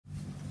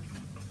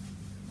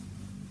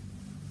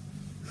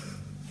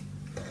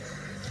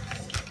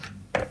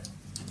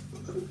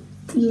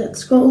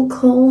Let's go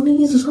call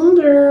me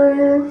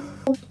Zunder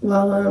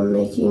while I'm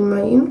making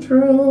my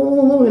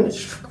intro and it's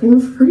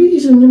fucking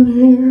freezing in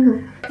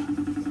here.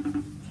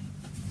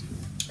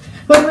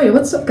 By the way,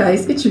 what's up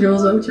guys? It's your girl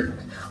zoowtjuh.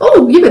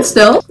 Oh, je bent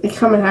snel. Ik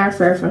ga mijn haar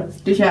verven,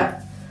 dus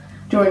ja,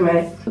 join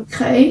mij. Ik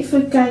ga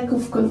even kijken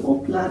of ik een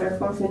oplader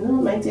kan vinden,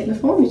 want mijn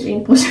telefoon is 1%.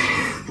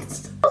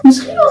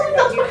 Misschien als ik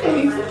dat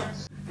vergeet.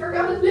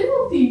 Forgot a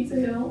little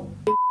detail.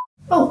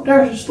 Oh,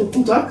 daar is een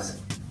stopcontact.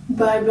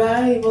 Bye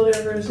bye,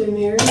 whatever is in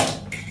here.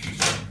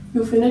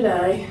 You'll finna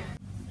die.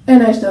 En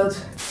hij is dood.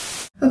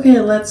 Okay,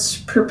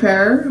 let's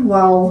prepare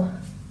while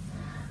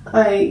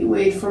I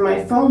wait for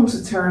my phone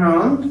to turn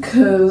on,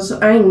 because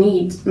I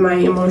need my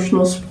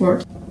emotional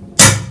support.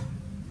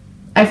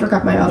 I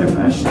forgot my other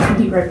brush. I'll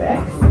be right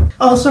back.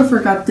 Also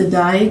forgot to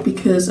dye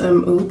because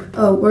oop.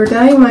 Oh, we're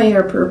dyeing my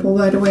hair purple,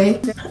 by the way.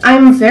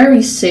 I'm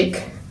very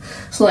sick.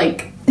 It's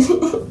like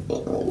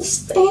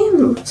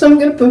stand. So I'm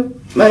gonna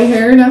put my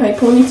hair in a high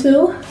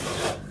ponytail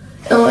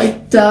and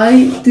like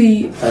dye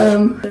the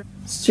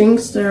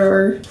strings that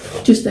are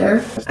just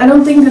there. I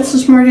don't think that's a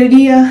smart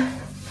idea,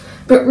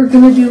 but we're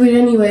gonna do it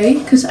anyway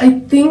because I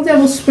think that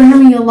will spare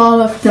me a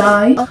lot of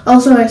dye.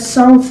 Also, I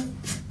sound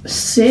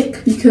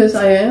sick because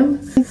I am.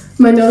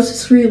 My nose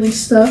is really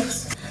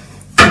stuffed.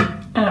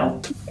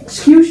 Ow.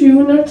 Excuse you,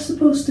 we're not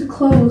supposed to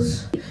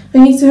close. I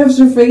need to have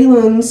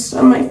surveillance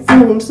on my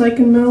phone so I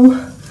can know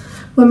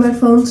when my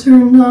phone's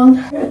turned on.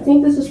 I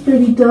think this is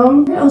pretty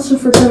dumb. I also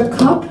forgot a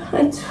cup.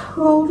 I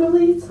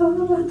totally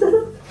thought about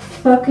that.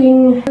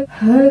 Fucking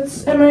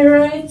hoods, am I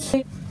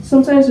right?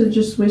 Sometimes I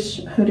just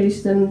wish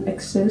hoodies didn't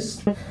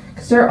exist.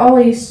 Because they're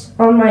always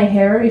on my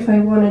hair if I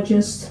want to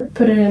just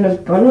put it in a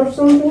bun or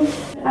something.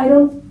 I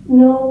don't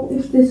know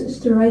if this is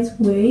the right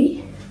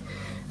way.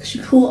 Because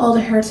you pull all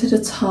the hair to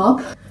the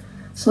top.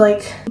 It's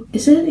like,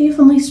 is it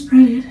evenly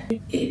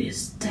spreaded? It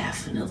is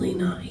definitely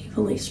not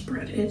evenly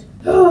spreaded.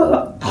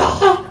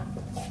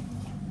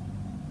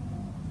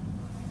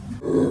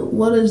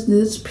 What is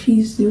this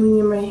piece doing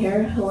in my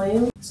hair?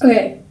 Hello?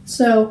 Okay,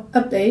 so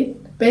update.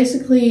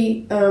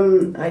 Basically,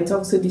 I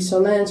talked to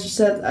Disana and she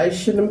said I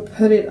shouldn't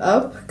put it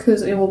up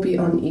because it will be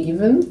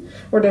uneven.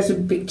 Or there's a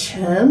big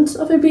chance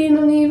of it being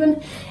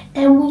uneven.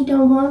 And we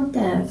don't want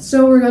that.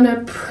 So we're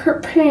gonna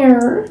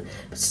prepare,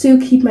 but still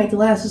keep my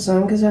glasses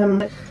on because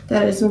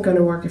that isn't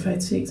gonna work if I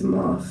take them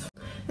off.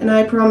 And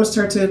I promised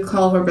her to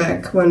call her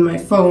back when my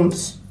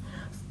phone's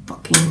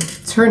fucking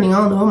turning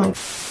on. Oh my.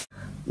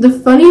 The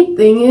funny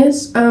thing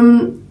is,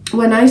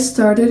 when I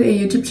started a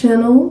YouTube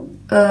channel,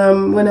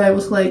 when I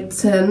was like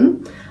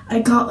 10, I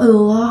got a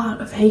lot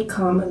of hate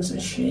comments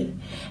and shit.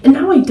 And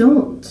now I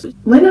don't.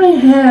 When I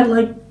had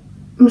like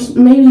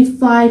maybe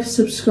 5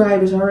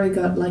 subscribers, I already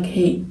got like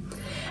hate.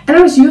 And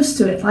I was used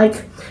to it,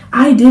 like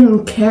I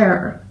didn't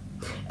care.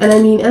 And I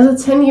mean, as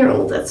a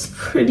 10-year-old, that's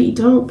pretty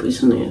dope,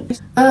 isn't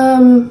it?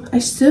 I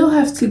still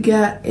have to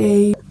get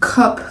a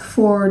cup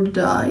for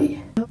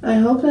dye. I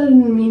hope that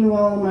didn't mean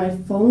while my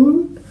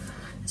phone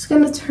is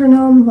gonna turn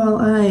on while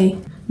I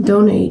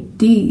donate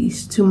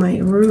these to my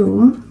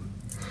room.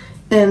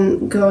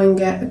 And go and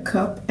get a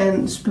cup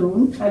and a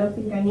spoon. I don't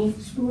think I need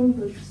a spoon,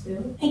 but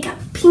still. I got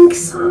pink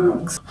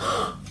socks.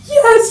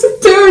 Yes,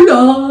 it turned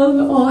on!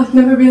 Oh, I've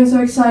never been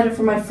so excited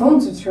for my phone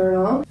to turn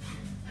on.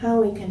 How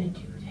are we gonna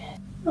do that?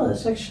 Oh,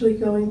 it's actually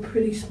going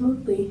pretty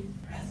smoothly.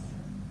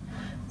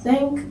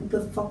 Thank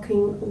the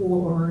fucking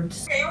Lord.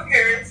 Can you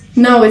hear it?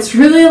 No, it's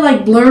really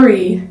like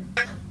blurry.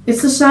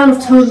 It's the sound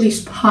of totally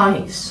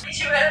spies. Did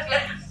you have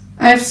left?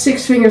 I have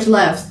 6 fingers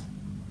left.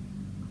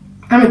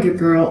 I'm a good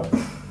girl.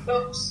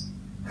 Oops.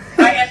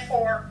 I had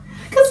 4.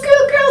 Cause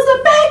good girls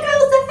are bad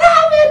girls to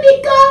heaven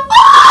they go.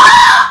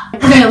 Ah!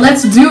 Okay,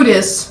 let's do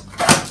this.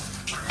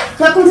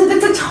 Welcome to the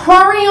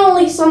tutorial,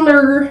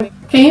 Lysander.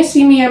 Can you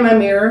see me in my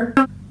mirror?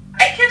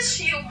 I can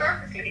see you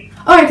perfectly.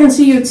 Oh, I can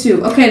see you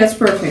too. Okay, that's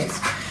perfect.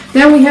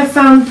 Then we have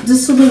found the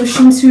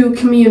solution to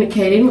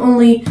communicating,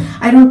 only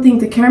I don't think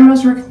the camera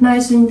is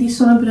recognizing these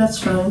one, but that's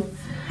fine.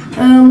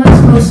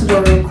 Let's close the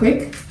door real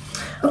quick.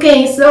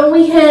 Okay, so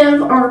we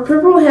have our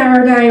purple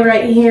hair dye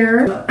right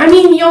here. I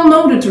mean, you all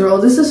know the drill.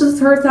 This is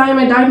the 3rd time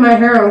I dyed my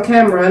hair on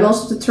camera, and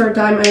also the 3rd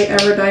time I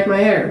ever dyed my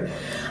hair.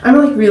 I'm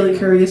like really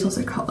curious what's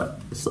the color.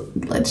 So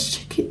let's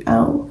check it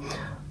out.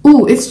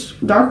 Ooh, it's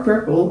dark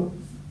purple.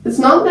 It's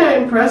not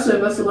that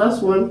impressive as the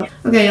last one.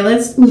 Okay,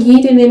 let's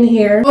heat it in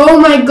here. Oh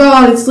my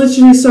god, it's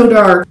literally so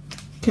dark.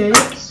 Okay.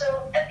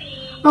 So happy.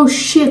 Oh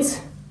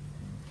shit.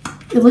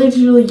 It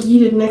literally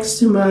heated next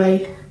to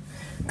my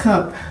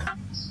cup.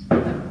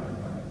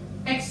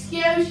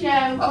 Excuse you,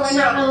 we're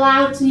not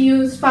allowed to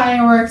use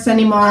fireworks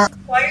anymore.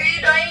 Why are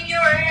you dyeing your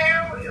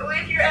hair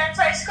with your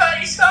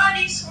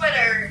anti-Scotty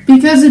sweater?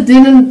 Because it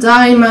didn't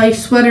dye my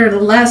sweater the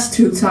last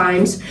 2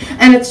 times,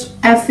 and it's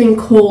effing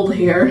cold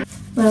here.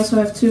 I also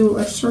have 2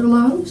 extra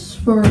gloves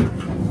for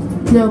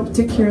no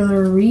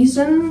particular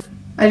reason.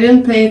 I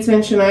didn't pay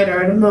attention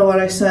either, I don't know what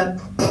I said.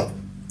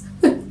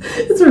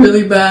 It's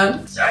really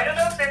bad. So I don't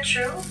know if that's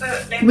true,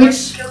 but they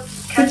must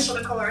cancel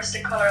the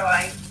coloristic color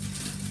line.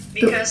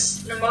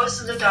 Because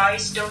most of the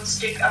dyes don't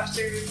stick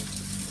after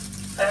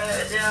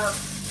the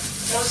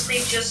mostly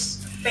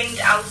just fade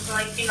out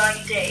like in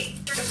like a day.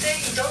 If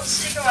they don't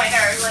stick in my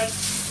hair, like,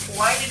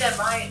 why did I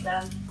buy it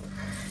then?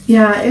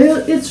 Yeah,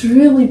 it's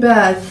really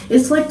bad.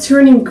 It's like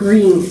turning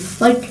green.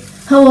 Like,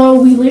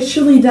 hello, we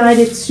literally dyed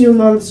it 2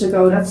 months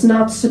ago. That's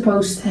not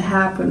supposed to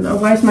happen. Oh,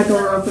 why is my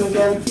door open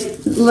again?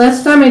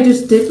 Last time I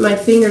just dipped my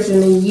fingers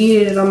in and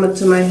yeeted it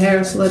onto my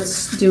hair, so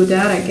let's do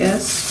that, I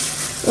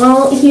guess.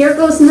 Well, here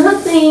goes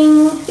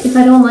nothing. If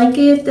I don't like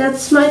it,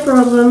 that's my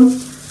problem.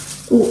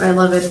 Ooh, I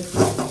love it.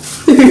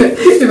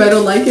 If I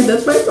don't like it,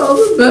 that's my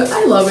problem, but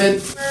I love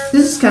it.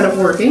 This is kind of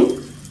working.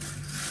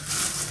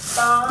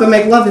 But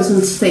my glove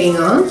isn't staying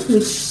on,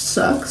 which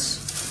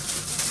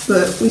sucks.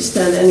 But we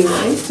stand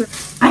anyway.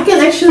 I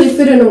can actually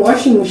fit in a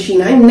washing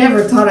machine. I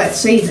never thought I'd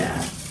say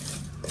that.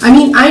 I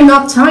mean, I'm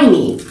not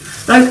tiny.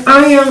 Like,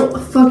 I am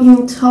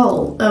fucking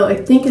tall. Oh, I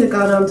think it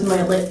got onto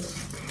my lips.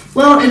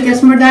 Well, I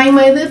guess we're dyeing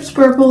my lips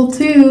purple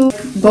too.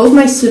 Both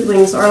my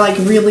siblings are like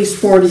really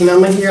sporty and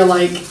I'm here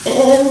like,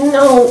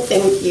 no,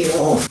 thank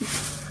you.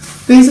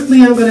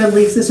 Basically, I'm gonna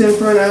leave this in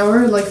for an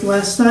hour like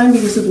last time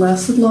because it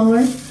lasted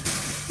longer.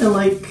 And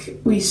like,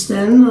 we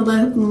stand a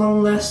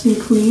long-lasting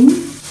queen.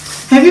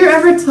 Have you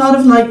ever thought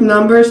of like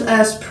numbers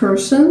as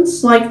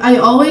persons? Like, I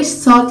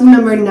always thought the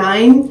number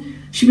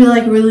 9 should be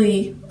like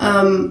really,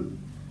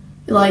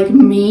 like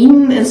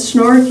mean and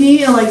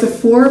snarky. And like the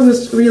 4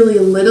 was really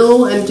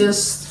little and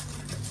just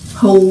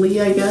holy,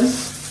 I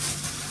guess.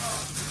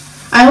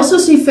 I also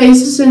see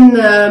faces in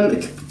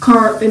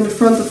in the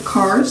front of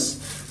cars.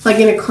 Like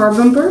in the car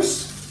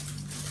bumpers.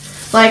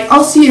 Like,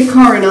 I'll see a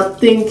car and I'll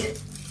think,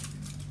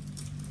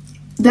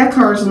 that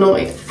car is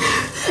annoyed.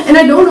 And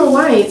I don't know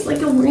why. It's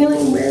like a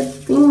really weird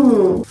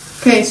thing.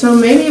 Okay, so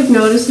maybe you've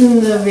noticed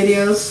in the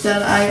videos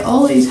that I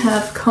always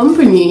have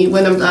company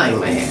when I'm dyeing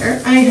my hair.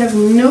 I have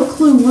no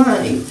clue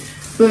why,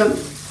 but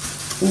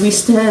we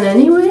stand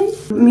anyway.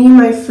 Me and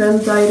my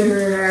friend dyed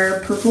her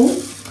hair purple,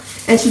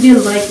 and she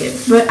didn't like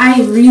it, but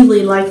I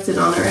really liked it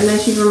on her, and then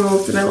she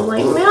removed it, and I was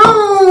like,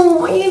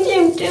 no, you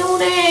didn't do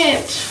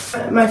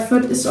that. My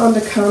foot is on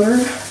the counter.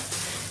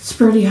 It's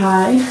pretty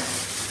high,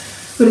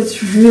 but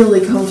it's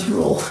really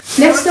comfortable.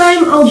 Next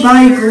time I'll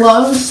buy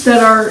gloves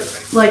that are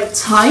like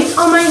tight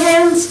on my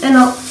hands and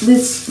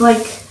this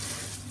like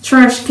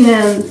trash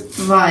can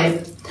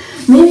vibe.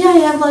 Maybe I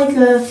have like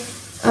a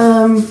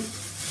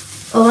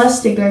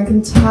elastic that I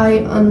can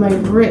tie on my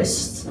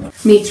wrist.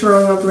 Me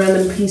throwing up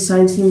random peace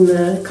signs in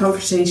the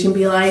conversation,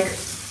 be like,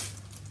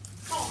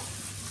 oh,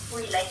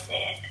 we like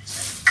that.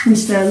 We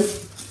stand.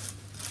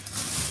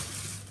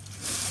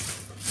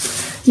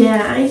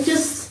 Yeah,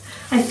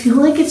 I feel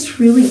like it's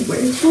really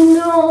weird, you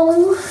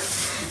know?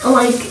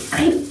 Like,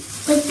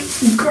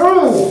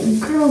 girl,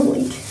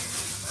 like,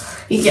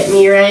 you get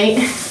me, right?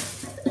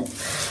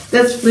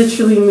 That's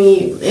literally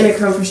me in a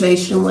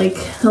conversation, like,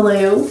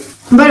 hello?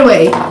 By the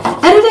way,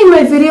 editing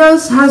my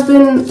videos has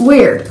been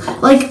weird.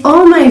 Like,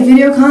 all my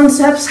video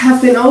concepts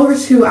have been over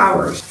 2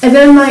 hours. And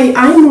then my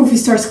iMovie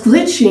starts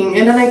glitching,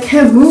 and then I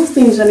can't move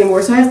things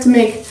anymore, so I have to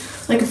make,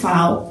 like, a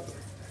file.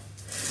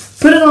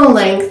 Put it on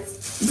length.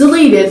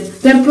 Delete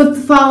it, then put the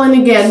file in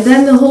again,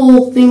 then the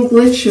whole thing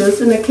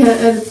glitches and I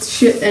can't edit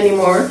shit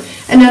anymore.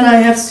 And then I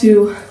have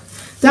to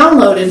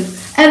download it,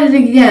 edit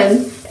it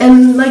again,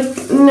 and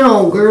like,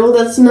 no girl,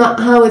 that's not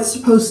how it's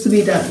supposed to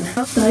be done.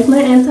 Like my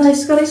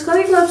anti-Scotty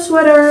Club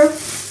sweater.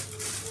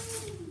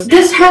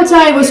 This hat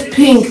tie was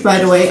pink, by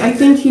the way, I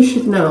think you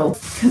should know.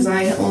 Because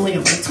I only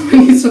have like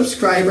 20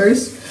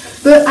 subscribers.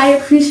 But I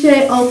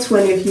appreciate all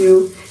 20 of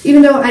you.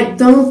 Even though I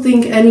don't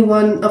think any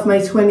one of my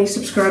 20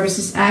 subscribers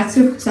is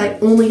active, because I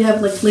only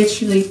have like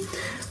literally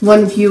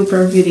 1 view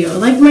per video.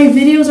 Like, my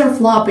videos are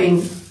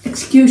flopping.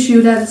 Excuse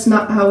you, that is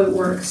not how it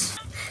works.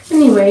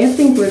 Anyway, I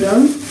think we're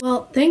done.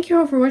 Well, thank you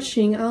all for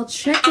watching. I'll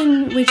check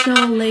in with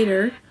y'all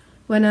later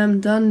when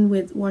I'm done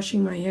with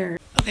washing my hair.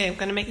 Okay, I'm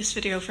gonna make this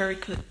video very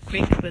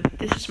quick, but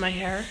this is my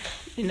hair.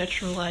 In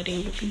natural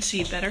lighting, you can see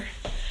it better.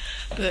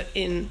 But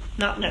in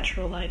not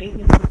natural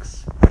lighting, it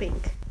looks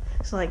pink.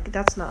 So like,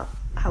 that's not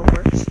how it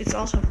works. It's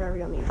also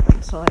very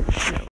uneven, so I don't know.